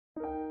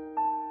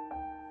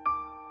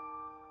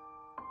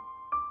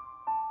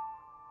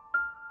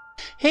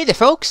Hey there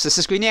folks, this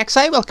is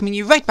GreenyXI welcoming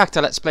you right back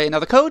to Let's Play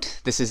Another Code.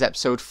 This is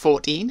episode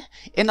 14.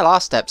 In the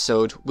last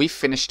episode, we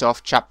finished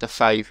off chapter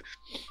 5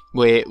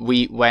 where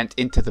we went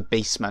into the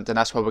basement, and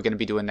that's what we're going to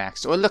be doing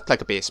next. Or it looked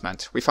like a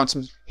basement. We found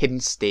some hidden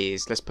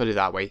stairs, let's put it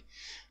that way,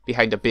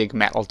 behind a big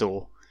metal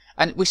door.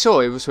 And we saw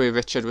it was where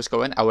Richard was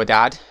going, our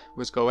dad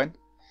was going.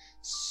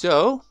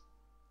 So,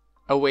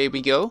 away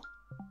we go.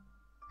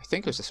 I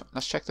think it was this one.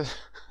 Let's check the...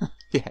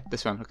 yeah,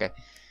 this one, okay.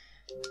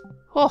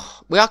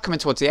 Oh, we are coming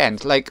towards the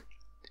end. Like,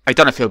 I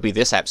don't know if it'll be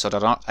this episode or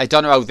not. I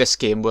don't know how this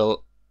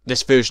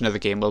version of the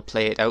game will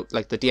play it out.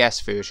 Like the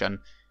DS version,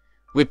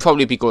 we'd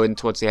probably be going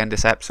towards the end of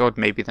this episode,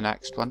 maybe the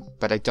next one.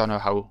 But I don't know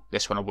how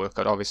this one will work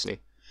out,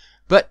 obviously.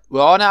 But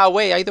we're on our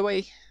way, either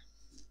way.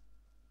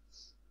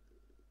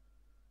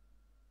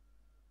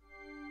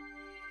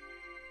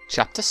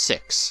 Chapter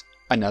 6.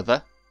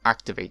 Another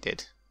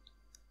activated.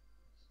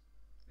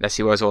 Let's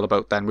see what it's all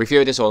about then. We've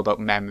heard it's all about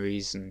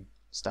memories and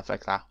stuff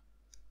like that.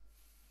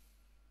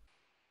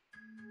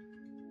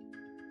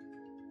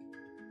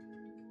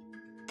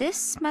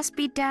 This must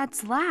be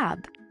Dad's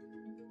lab.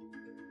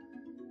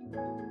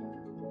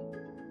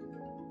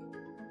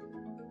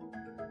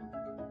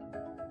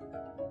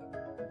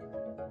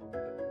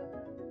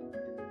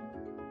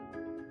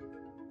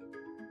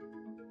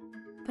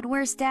 But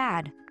where's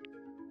Dad?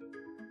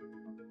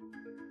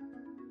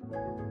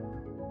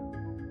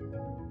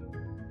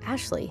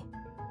 Ashley,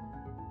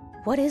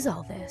 what is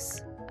all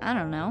this? I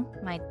don't know.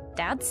 My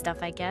dad's stuff,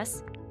 I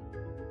guess.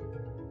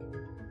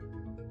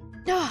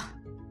 Ugh.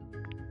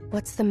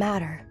 What's the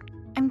matter?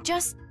 I'm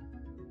just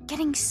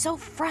getting so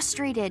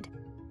frustrated.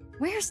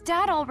 Where's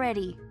Dad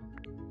already?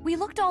 We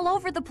looked all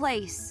over the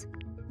place.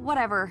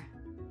 Whatever.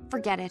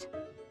 Forget it.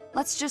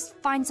 Let's just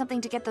find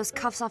something to get those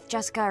cuffs off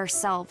Jessica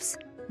ourselves.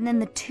 And then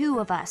the two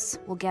of us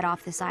will get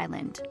off this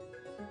island.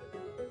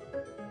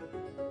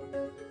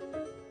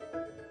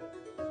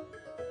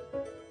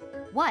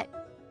 What?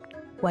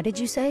 What did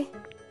you say?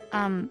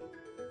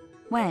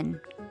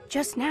 When?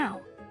 Just now.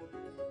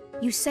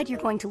 You said you're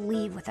going to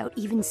leave without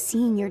even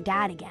seeing your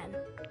dad again.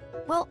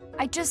 Well,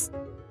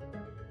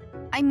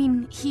 I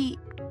mean,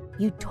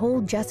 You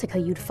told Jessica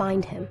you'd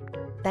find him,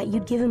 that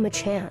you'd give him a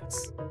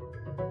chance.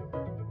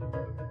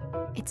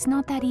 It's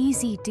not that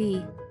easy,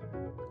 Dee.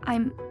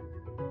 I'm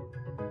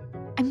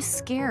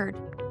scared.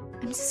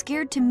 I'm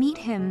scared to meet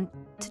him,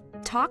 to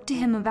talk to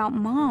him about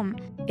Mom.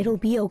 It'll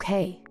be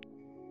okay.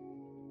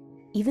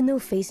 Even though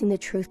facing the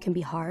truth can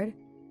be hard,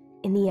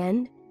 in the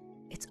end,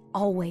 it's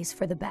always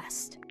for the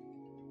best.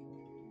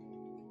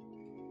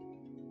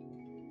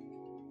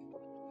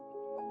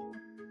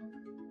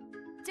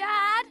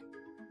 Dad?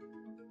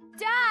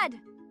 Dad!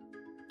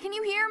 Can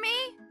you hear me?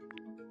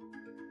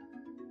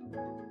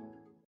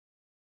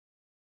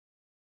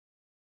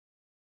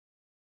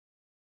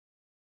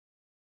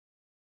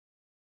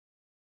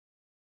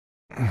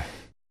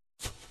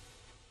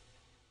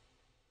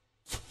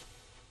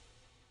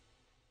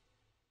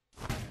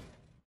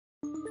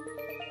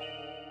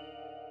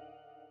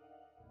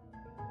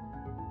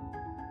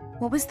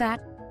 What was that?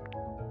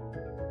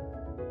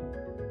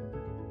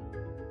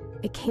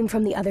 It came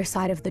from the other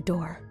side of the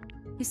door.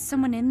 Is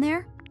someone in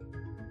there?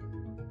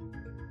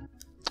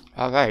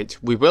 Alright,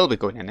 we will be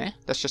going in there.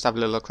 Let's just have a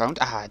little look around.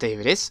 Ah, there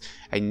it is.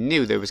 I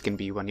knew there was going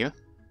to be one here.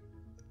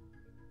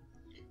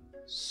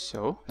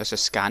 So, let's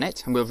just scan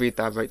it, and we'll read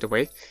that right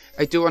away.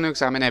 I do want to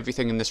examine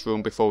everything in this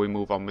room before we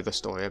move on with the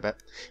story a bit.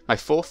 My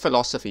 4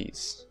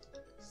 philosophies.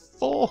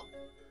 4?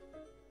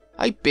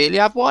 I barely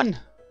have one.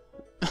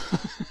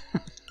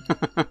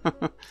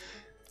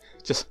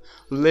 Just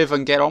live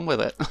and get on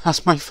with it.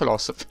 That's my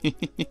philosophy.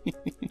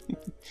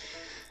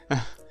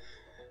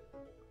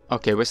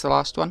 Okay, where's the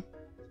last one?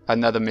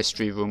 Another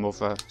mystery room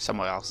over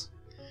somewhere else.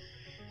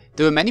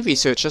 There were many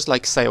researchers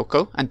like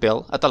Sayoko and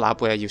Bill at the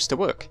lab where I used to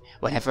work.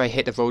 Whenever I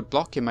hit a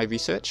roadblock in my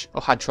research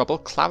or had trouble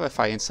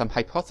clarifying some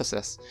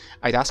hypothesis,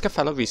 I'd ask a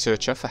fellow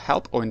researcher for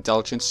help or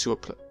indulge in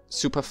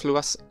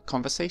superfluous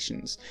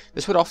conversations.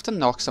 This would often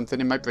knock something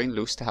in my brain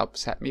loose to help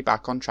set me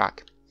back on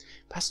track.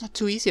 But that's not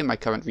too easy in my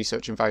current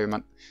research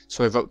environment,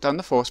 so I wrote down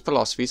the 4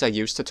 philosophies I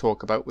used to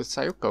talk about with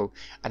Sayoko,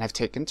 and I've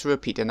taken to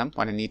repeating them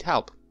when I need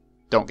help.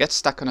 Don't get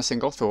stuck on a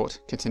single thought,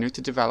 continue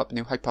to develop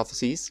new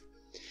hypotheses.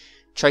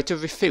 Try to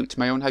refute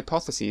my own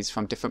hypotheses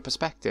from different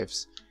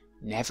perspectives.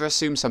 Never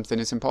assume something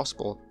is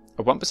impossible.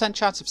 A 1%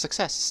 chance of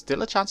success is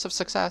still a chance of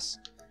success.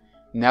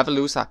 Never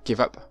lose that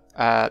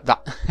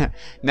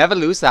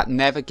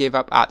never give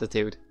up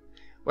attitude.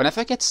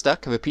 Whenever I get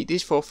stuck, I repeat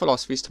these 4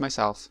 philosophies to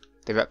myself.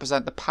 They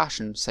represent the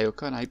passion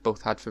Sayoko and I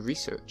both had for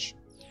research.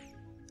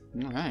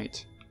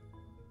 Alright.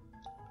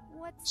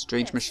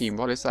 Strange this? machine,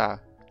 what is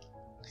that?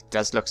 It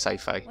does look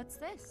sci-fi. What's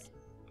this?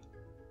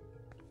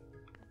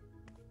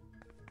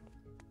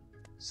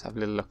 Let's have a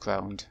little look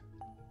around.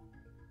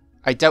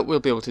 I doubt we'll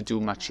be able to do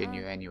much in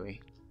here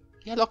anyway.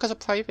 Yeah, look, as a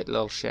private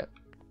little ship.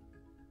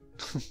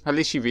 At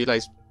least she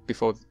realised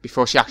before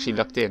she actually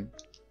looked in.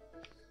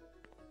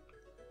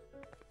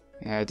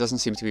 Yeah, it doesn't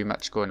seem to be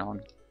much going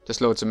on. Just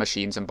loads of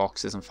machines and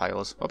boxes and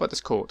files. What about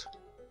this coat?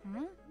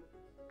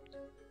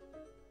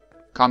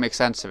 Can't make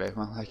sense of it.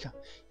 Well, I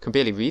can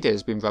barely read it.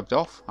 It's been rubbed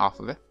off, half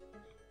of it.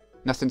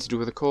 Nothing to do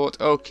with the court.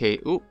 Okay.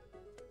 Ooh.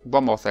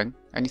 One more thing.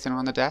 Anything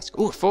on the desk?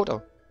 Ooh, a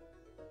photo.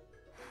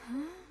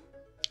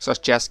 So it's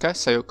Jessica,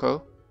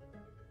 Sayoko,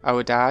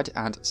 our dad,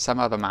 and some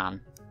other man.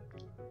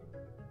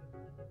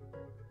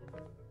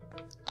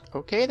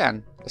 Okay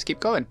then. Let's keep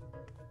going.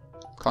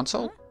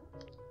 Console?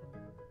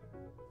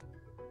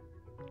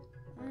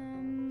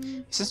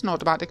 Is this an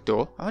automatic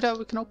door? Oh no,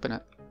 we can open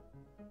it.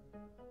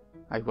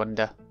 I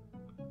wonder.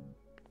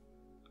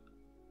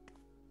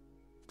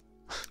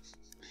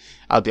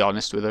 I'll be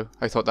honest with you.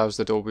 I thought that was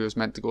the door we was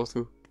meant to go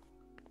through.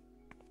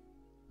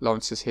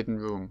 Lawrence's hidden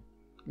room.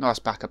 No, it's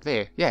back up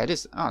there. Yeah, it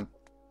is. Oh.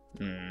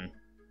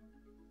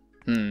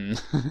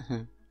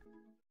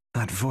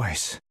 That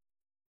voice.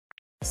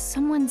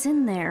 Someone's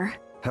in there.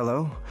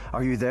 Hello?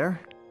 Are you there?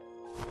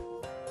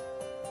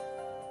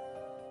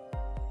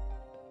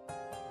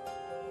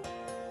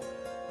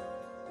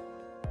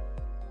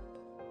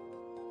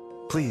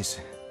 Please,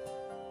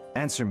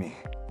 answer me.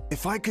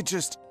 If I could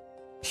just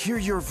hear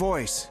your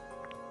voice.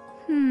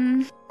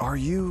 Are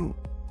you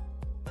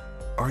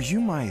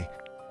my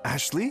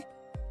Ashley?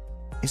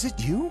 Is it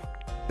you?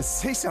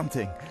 Say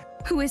something.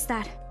 Who is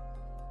that?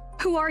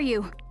 Who are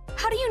you?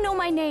 How do you know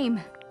my name?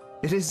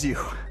 It is you.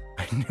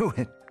 I knew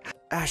it.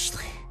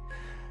 Ashley,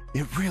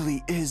 it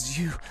really is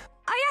you.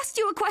 I asked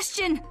you a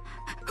question.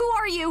 Who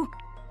are you?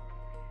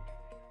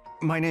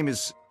 My name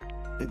is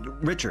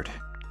Richard.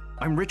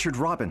 I'm Richard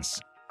Robbins.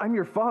 I'm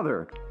your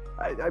father.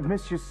 I've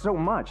missed you so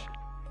much.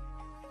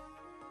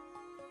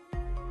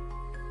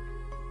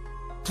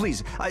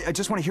 Please, I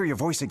just want to hear your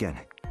voice again.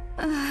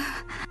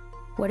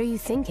 What are you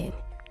thinking?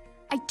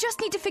 I just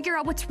need to figure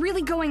out what's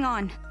really going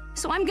on.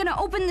 So I'm gonna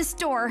open this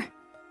door.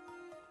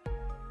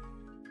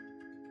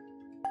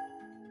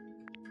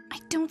 I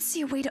don't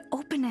see a way to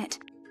open it.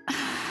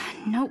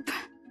 Nope.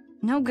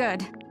 No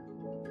good.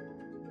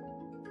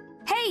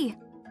 Hey!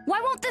 Why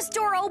won't this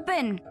door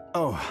open?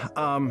 Oh,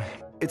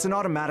 it's an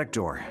automatic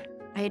door.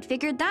 I had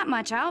figured that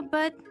much out,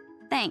 but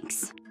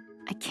thanks.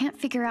 I can't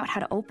figure out how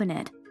to open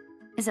it.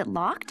 Is it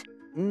locked?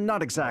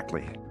 Not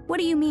exactly. What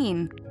do you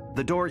mean?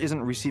 The door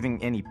isn't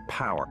receiving any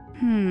power.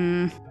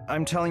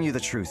 I'm telling you the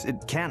truth.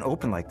 It can't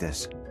open like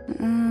this.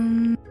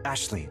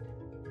 Ashley,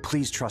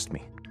 please trust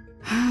me.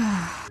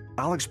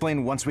 I'll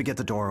explain once we get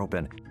the door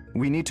open.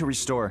 We need to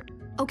restore...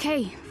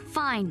 Okay,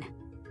 fine.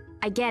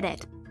 I get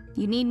it.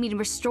 You need me to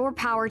restore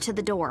power to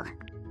the door.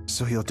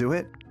 So you'll do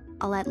it?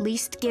 I'll at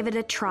least give it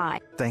a try.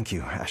 Thank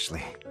you,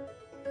 Ashley.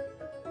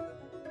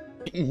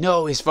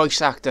 No, his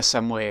voice actor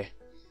somewhere.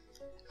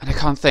 And I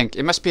can't think.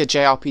 It must be a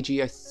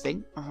JRPG, I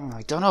think. Oh,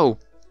 I don't know.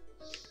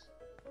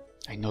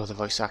 I know the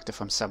voice actor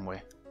from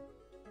somewhere.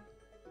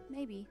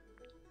 Maybe.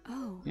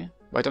 Oh. Yeah.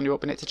 Why don't you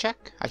open it to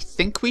check? I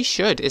think we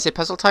should. Is it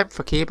puzzle type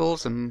for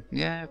cables? And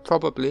yeah,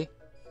 probably.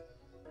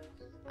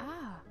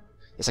 Ah.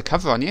 There's a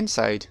cover on the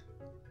inside.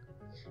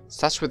 It's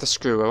attached with a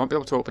screw. I won't be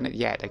able to open it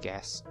yet, I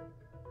guess.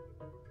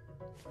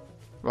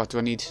 What do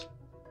I need?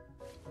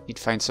 Need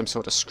to find some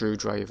sort of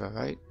screwdriver,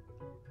 right?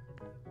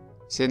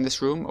 Is it in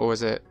this room, or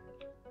is it...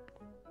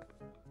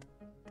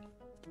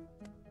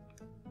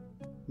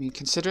 I mean,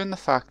 considering the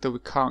fact that we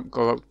can't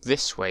go out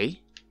this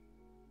way...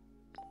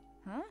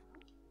 Huh?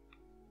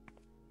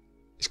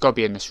 It's got to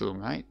be in this room,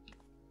 right?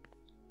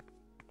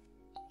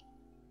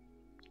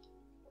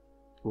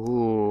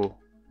 Ooh.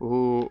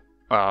 Ooh.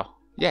 Oh.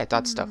 Yeah,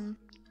 that stuff.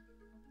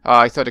 Oh,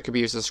 I thought it could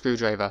be used as a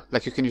screwdriver.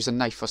 Like you can use a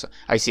knife or something.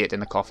 I see it in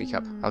the coffee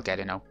cup. I'll get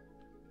it now.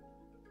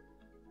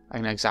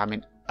 I'm going to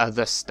examine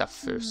other stuff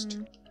first.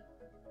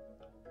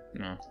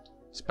 No.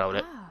 That's about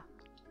it.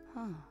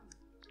 Huh.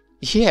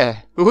 Yeah,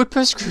 we would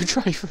put a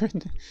screwdriver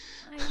in.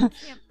 I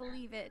can't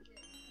believe it.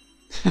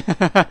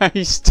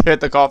 He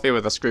stirred the coffee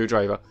with a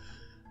screwdriver.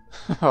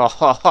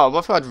 Oh,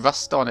 what if I had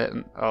rust on it?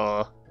 And,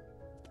 oh.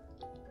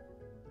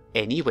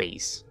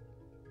 Anyways.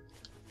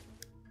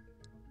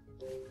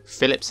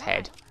 Philip's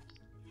head.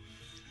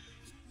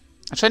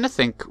 I'm trying to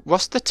think,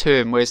 what's the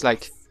term where it's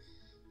like,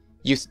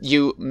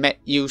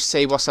 you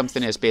say what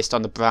something is based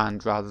on the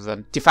brand rather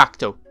than de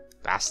facto.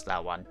 That's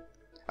that one.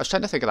 I was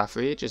trying to think of that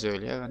for ages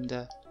earlier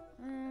and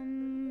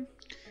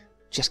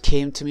just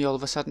came to me all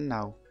of a sudden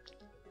now.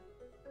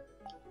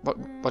 What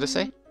did I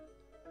say?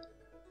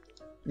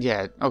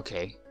 Yeah,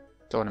 okay.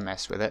 Don't want to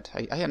mess with it.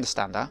 I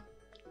understand that.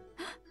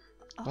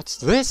 What's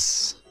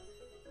this?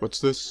 What's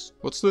this?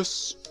 What's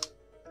this?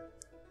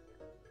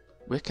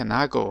 Where can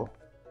I go?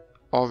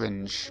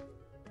 Orange.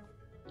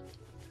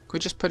 Could we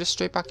just put it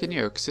straight back in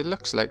here? Because it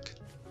looks like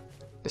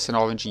it's an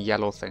orangey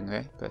yellow thing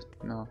there, but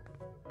no.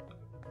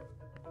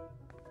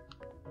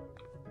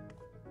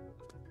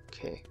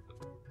 Okay.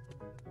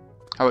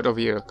 How about over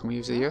here? Can we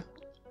use it here?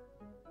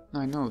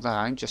 No, I know that.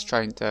 I'm just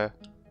trying to...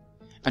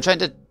 I'm trying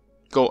to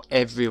go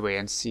everywhere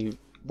and see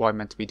what I'm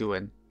meant to be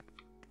doing.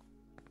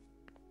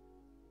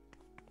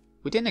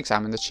 We didn't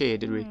examine the chair,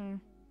 did we?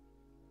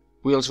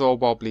 Wheels are all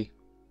wobbly.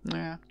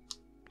 Yeah.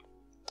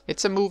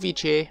 It's a movie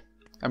chair.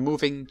 A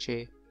moving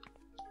chair.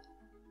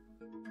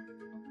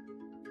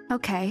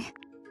 Okay.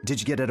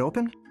 Did you get it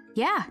open?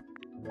 Yeah.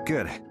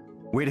 Good.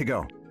 Way to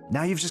go.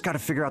 Now you've just got to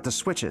figure out the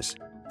switches.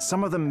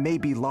 Some of them may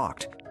be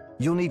locked.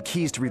 You'll need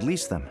keys to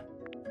release them.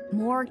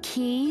 More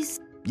keys?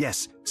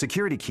 Yes,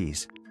 security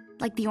keys.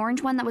 Like the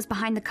orange one that was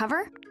behind the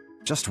cover?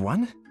 Just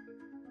one?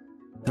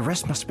 The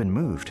rest must have been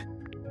moved.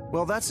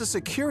 Well, that's a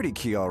security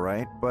key, all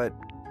right, but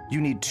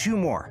you need 2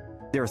 more.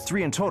 There are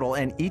 3 in total,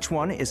 and each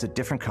one is a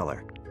different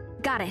color.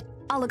 Got it.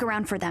 I'll look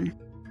around for them.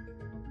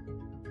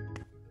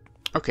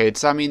 Okay,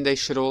 does that mean they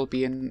should all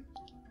be in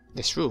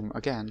this room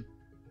again?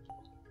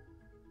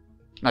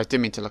 No, I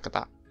didn't mean to look at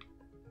that.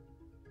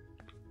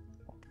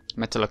 I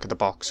meant to look at the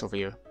box over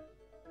here.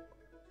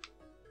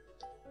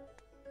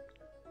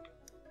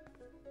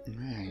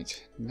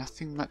 Right,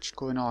 nothing much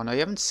going on. I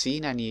haven't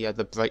seen any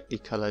other brightly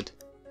coloured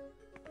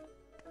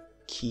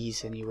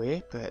keys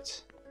anyway,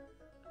 but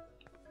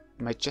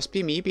it might just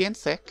be me being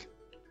thick.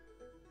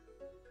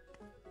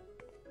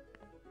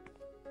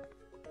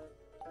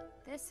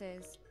 This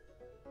is...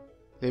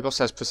 Label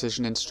says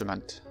precision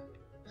instrument.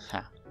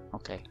 Ha,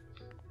 okay.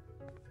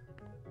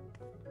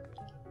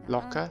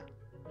 Locker?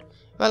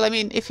 Well, I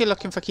mean, if you're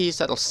looking for keys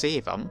that'll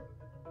save them,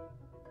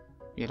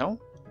 you know?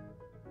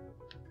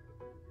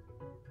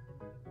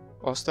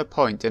 What's the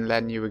point in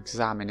letting you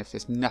examine if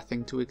there's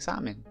nothing to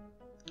examine?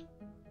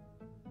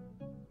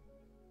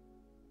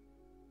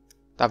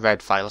 That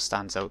red file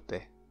stands out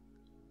there.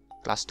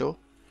 Glass door?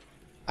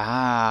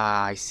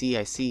 Ah, I see,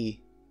 I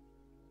see.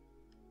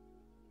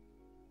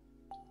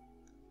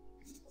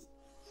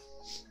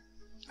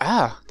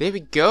 Ah, there we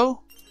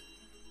go.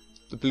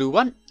 The blue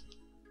one.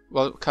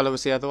 What colour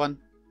was the other one?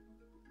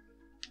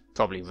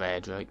 Probably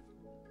red, right?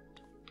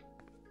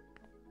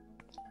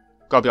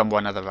 Gotta be on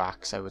one of the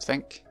racks, I would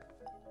think.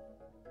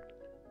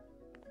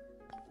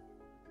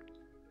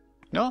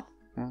 No?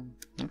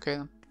 Okay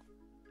then.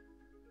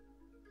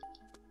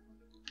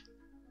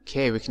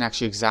 Okay, we can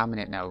actually examine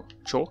it now.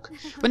 Chalk?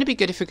 Wouldn't it be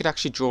good if you could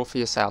actually draw for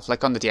yourself?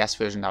 Like on the DS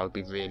version, that would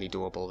be really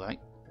doable, right?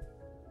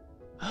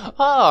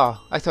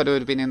 Ah! I thought it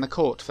would have been in the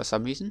court for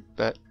some reason,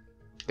 but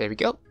there we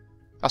go.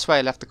 That's why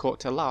I left the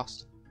court till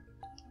last.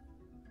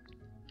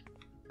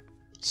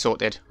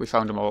 Sorted. We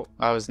found them all.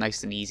 That was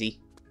nice and easy.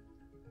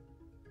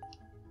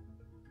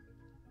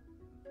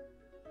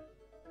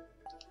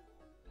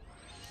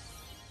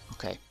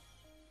 Okay.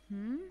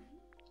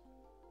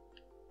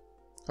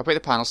 Operate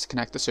the panels to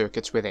connect the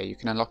circuits with A. You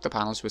can unlock the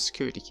panels with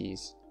security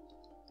keys.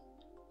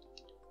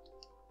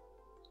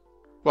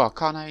 Well,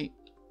 can't I...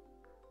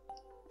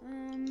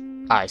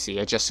 Ah, I see.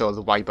 I just saw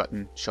the Y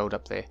button showed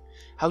up there.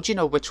 How do you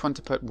know which one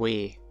to put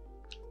where?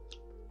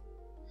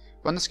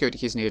 When the security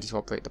key is needed to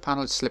operate the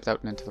panel, it's slipped out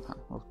and into the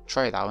panel. We'll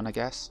try that one, I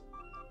guess.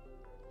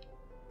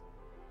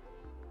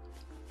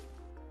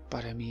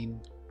 But I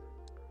mean...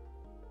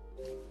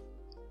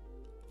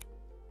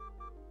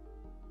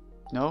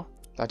 No?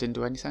 That didn't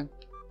do anything?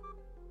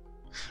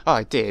 Oh,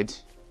 I did.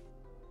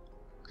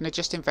 Can I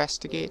just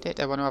investigate it?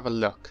 I want to have a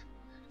look.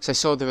 Because I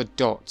saw there were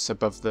dots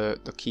above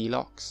the key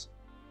locks.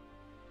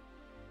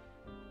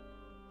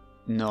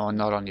 No,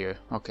 not on you.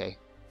 Okay.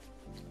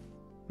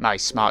 My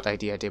smart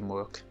idea didn't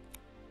work.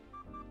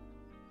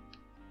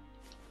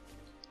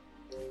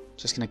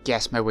 Just gonna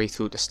guess my way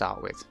through to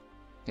start with.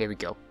 There we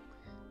go.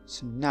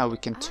 So now we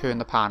can turn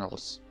the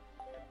panels.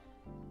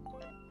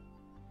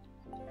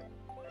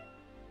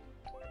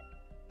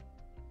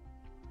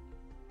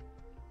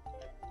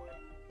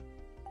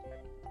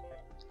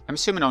 I'm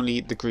assuming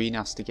only the green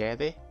has to get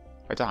there.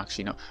 I don't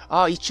actually know.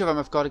 Oh, each of them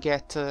I've got to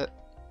get... But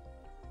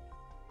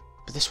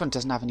this one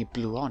doesn't have any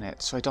blue on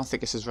it, so I don't think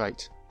this is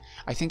right.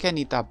 I think I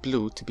need that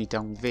blue to be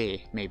down there,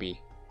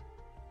 maybe.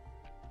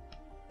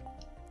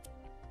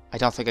 I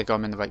don't think I got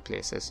them in the right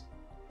places.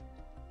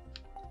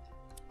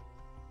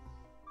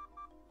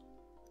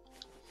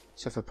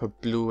 So if I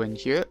put blue in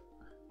here...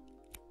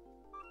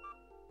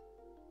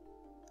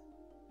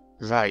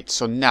 Right,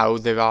 so now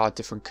there are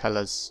different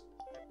colours.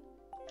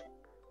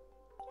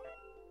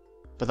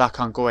 But that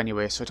can't go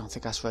anywhere, so I don't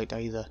think that's right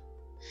either.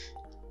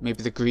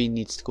 Maybe the green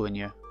needs to go in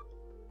here.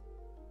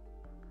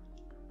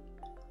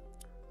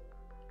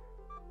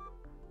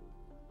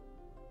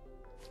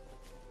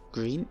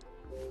 Green?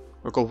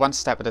 We'll go one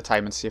step at a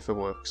time and see if it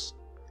works.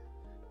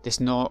 There's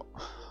no...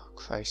 Oh,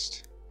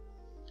 Christ.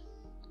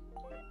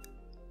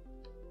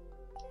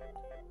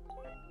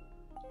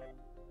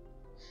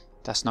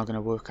 That's not going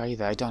to work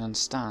either. I don't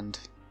understand.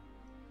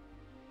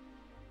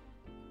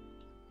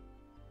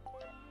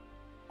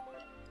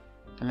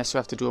 Unless we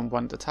have to do them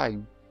one at a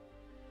time.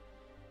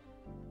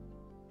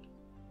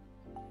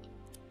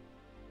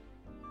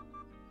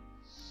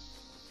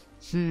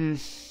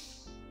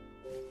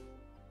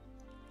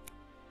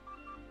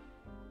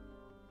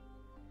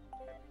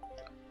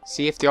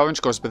 See, if the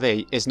orange goes with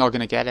A, it's not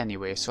going to get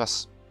anywhere, so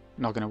that's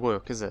not going to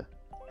work, is it?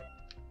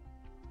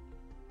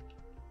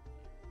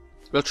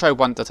 We'll try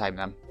one at a time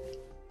then.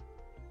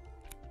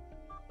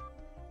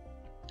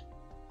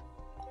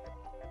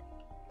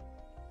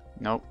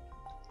 Nope.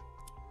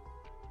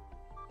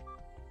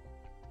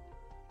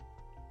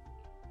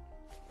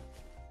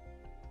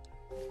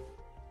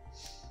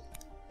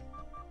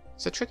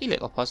 It's a tricky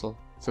little puzzle,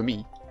 for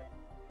me.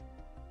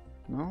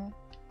 No?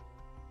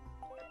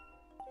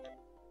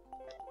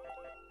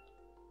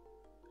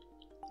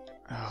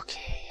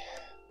 Okay.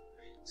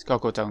 Let's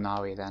go down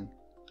that way then.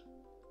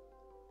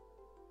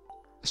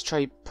 Let's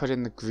try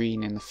putting the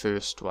green in the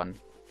first one.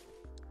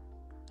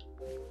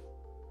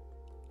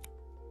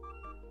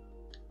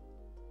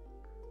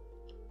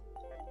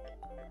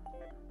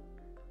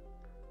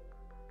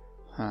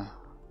 Huh.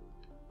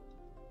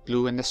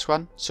 Blue in this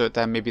one, so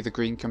then maybe the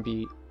green can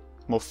be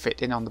more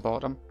fitting on the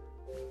bottom.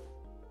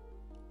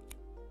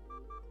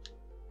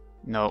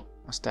 No,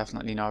 that's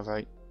definitely not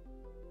right.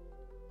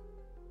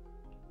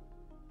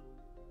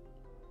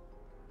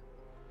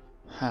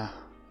 Huh.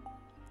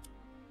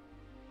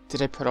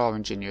 Did I put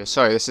orange in here?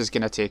 Sorry, this is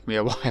going to take me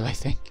a while, I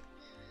think.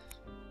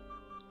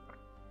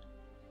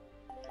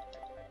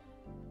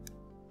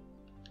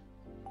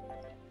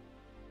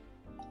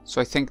 So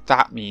I think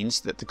that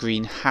means that the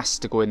green has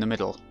to go in the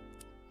middle.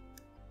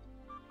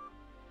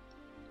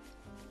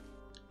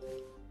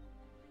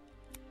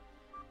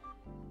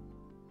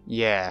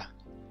 Yeah.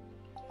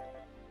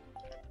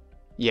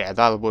 Yeah,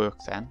 that'll work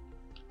then.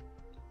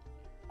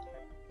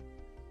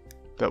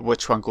 But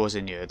which one goes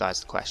in here? That's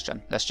the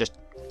question. Let's just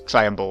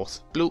try them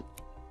both. Blue.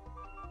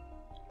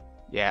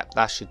 Yeah,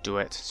 that should do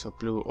it. So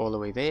blue all the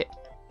way there.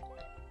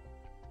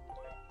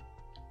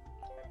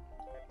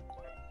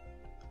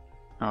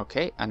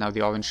 Okay, and now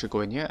the orange should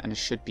go in here, and it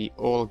should be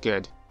all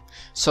good.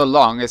 So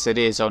long as it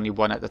is only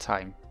one at a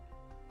time.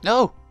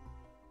 No!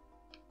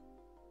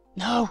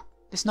 No!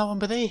 There's no one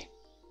but there.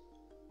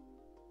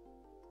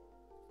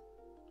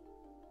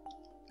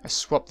 I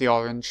swap the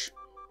orange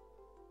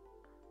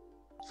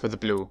for the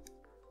blue.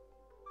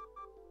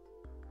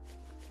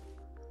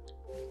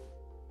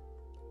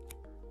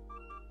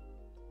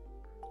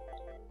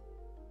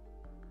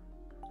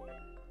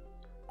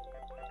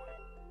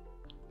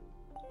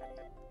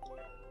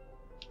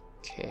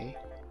 Okay.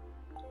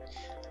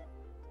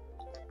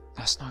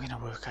 That's not gonna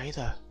work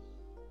either.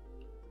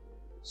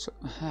 So,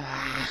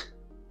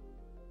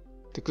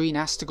 the green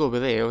has to go over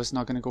there, it's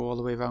not gonna go all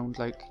the way around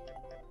like...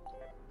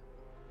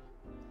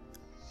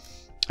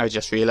 I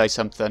just realised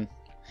something.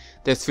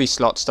 There's 3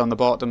 slots down the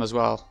bottom as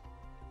well.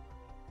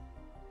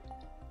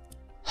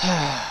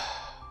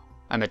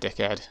 I'm a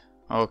dickhead.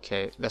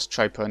 Okay, let's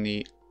try putting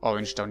the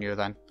orange down here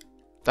then.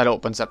 That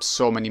opens up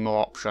so many more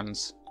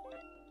options.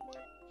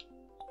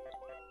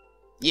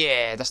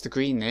 Yeah, that's the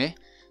green there.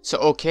 So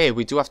okay,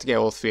 we do have to get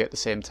all 3 at the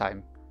same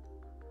time.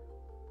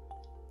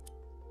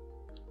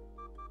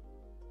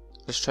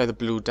 Let's try the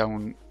blue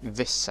down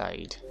this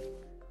side.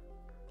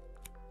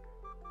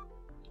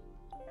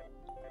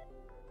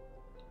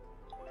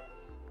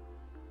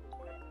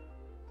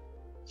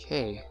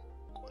 Okay.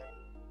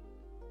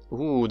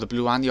 Ooh, the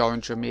blue and the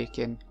orange are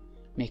making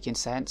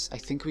sense. I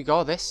think we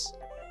got this.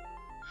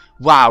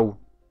 Wow!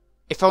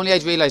 If only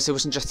I'd realised there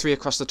wasn't just 3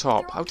 across the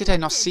top. How did I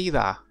not see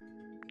that?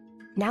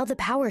 Now the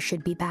power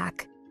should be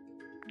back.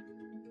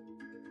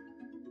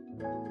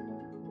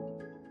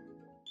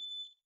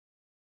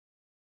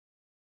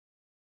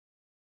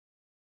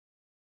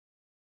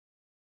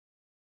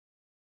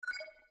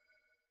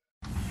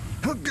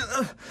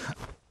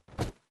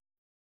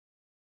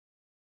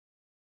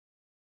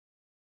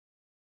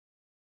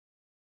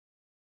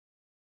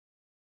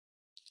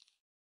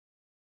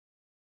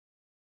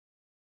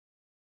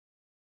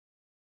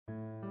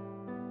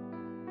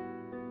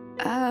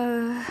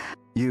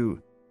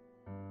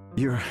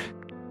 You're...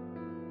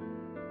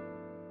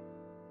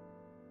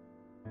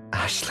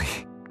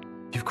 Ashley,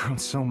 you've grown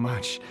so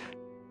much.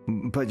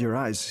 But your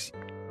eyes,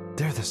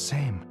 they're the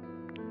same.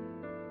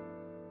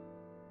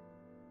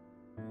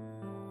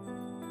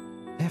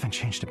 They haven't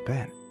changed a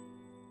bit.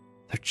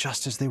 They're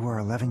just as they were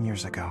 11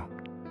 years ago.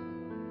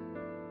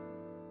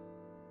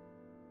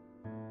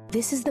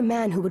 This is the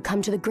man who would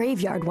come to the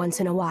graveyard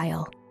once in a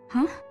while.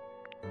 Huh?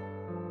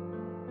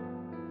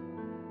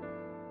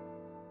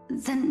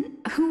 Then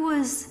who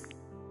was...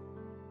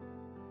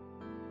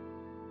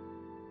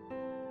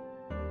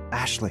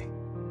 Ashley.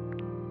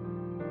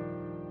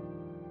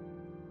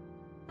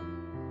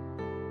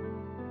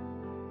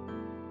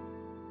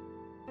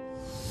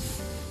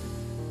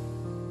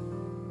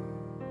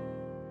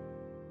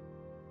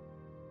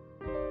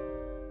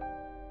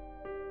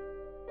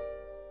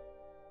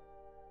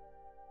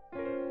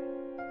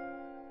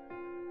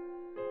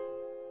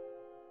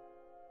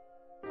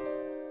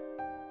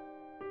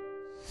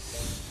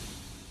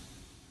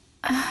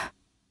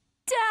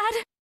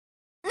 Dad!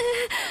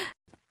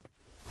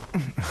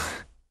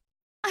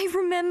 I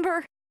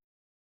remember.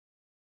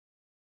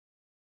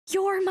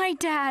 You're my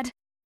dad.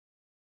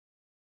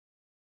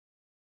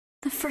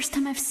 The first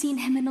time I've seen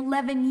him in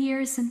 11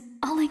 years, and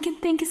all I can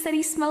think is that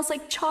he smells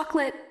like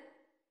chocolate.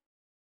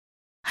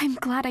 I'm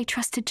glad I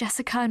trusted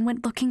Jessica and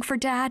went looking for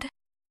Dad.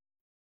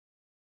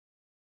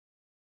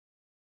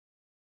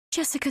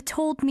 Jessica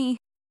told me.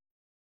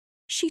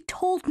 She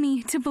told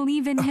me to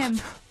believe in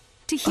him,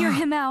 to hear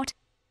him out.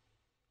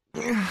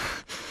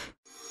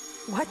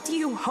 What do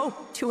you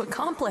hope to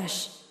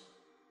accomplish?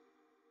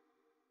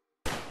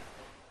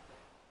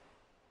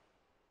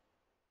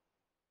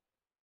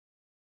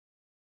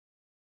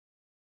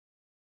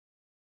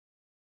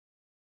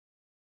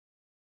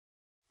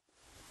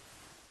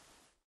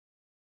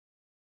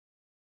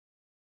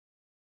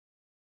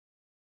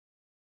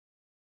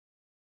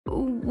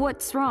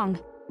 What's wrong?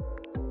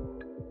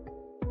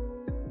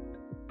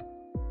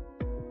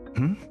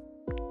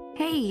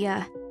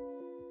 Hey,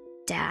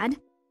 Dad?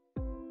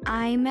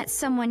 I met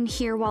someone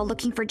here while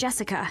looking for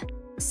Jessica.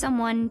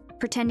 Someone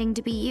pretending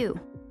to be you.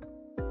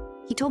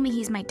 He told me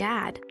he's my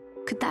dad.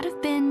 Could that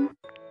have been...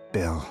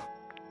 Bill.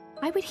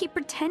 Why would he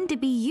pretend to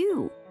be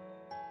you?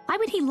 Why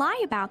would he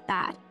lie about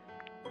that?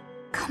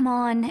 Come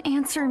on,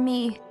 answer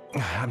me.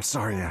 I'm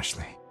sorry,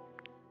 Ashley.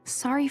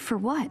 Sorry for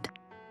what?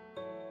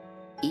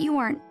 You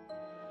aren't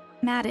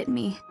mad at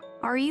me,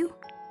 are you?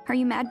 Are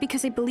you mad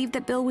because I believed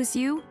that Bill was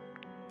you?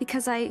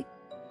 Because I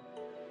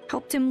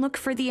helped him look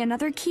for the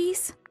another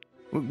keys?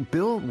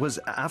 Bill was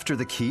after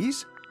the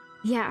keys?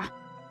 Yeah.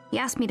 He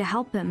asked me to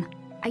help him.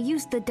 I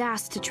used the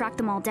DAS to track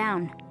them all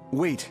down.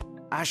 Wait,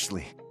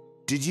 Ashley,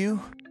 did you?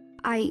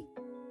 I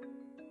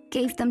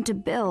gave them to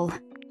Bill.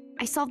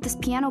 I solved this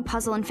piano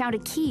puzzle and found a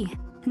key.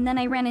 And then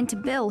I ran into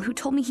Bill, who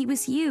told me he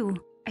was you.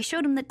 I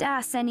showed him the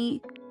DAS and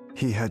he...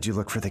 He had you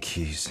look for the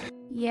keys.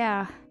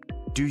 Yeah.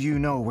 Do you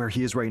know where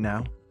he is right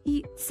now?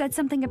 He said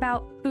something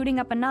about booting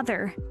up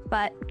another,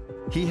 but...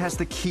 He has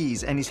the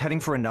keys and he's heading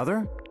for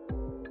another?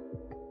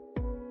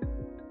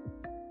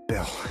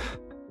 Bill,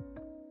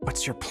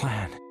 what's your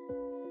plan?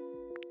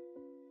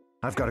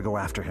 I've got to go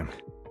after him.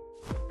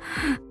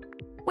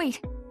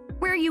 Wait,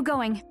 where are you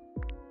going?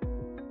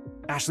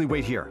 Ashley,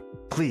 wait here,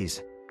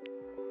 please.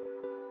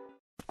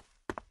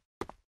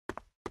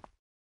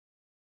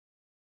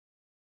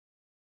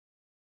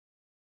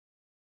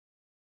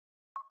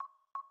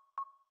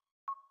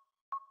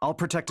 I'll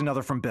protect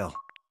another from Bill.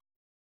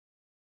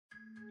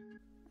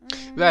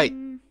 Right,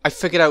 I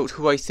figured out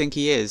who I think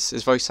he is,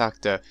 his voice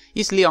actor.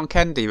 He's Leon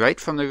Kennedy, right,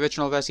 from the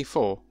original Resi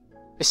 4.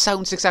 It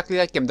sounds exactly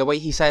like him, the way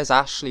he says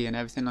Ashley and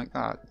everything like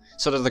that.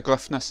 Sort of the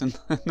gruffness and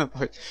the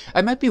voice.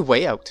 I might be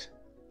way out,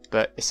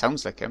 but it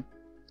sounds like him.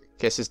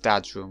 Okay, it's his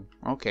dad's room.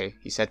 Okay,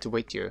 he said to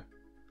wait here.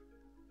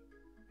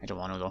 I don't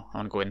want to though, I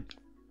want to go in.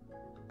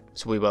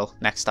 So we will,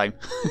 next time.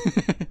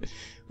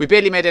 We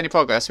barely made any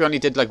progress, we only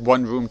did like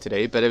one room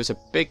today, but it was a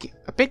big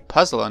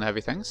puzzle and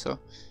everything, so...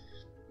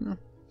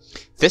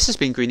 This has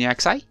been Greenie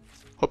XI.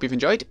 Hope you've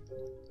enjoyed.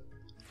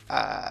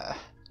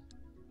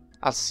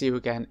 I'll see you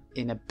again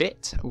in a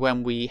bit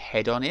when we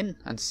head on in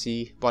and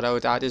see what our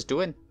dad is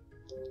doing.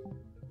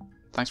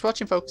 Thanks for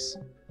watching, folks.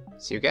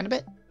 See you again in a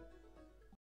bit.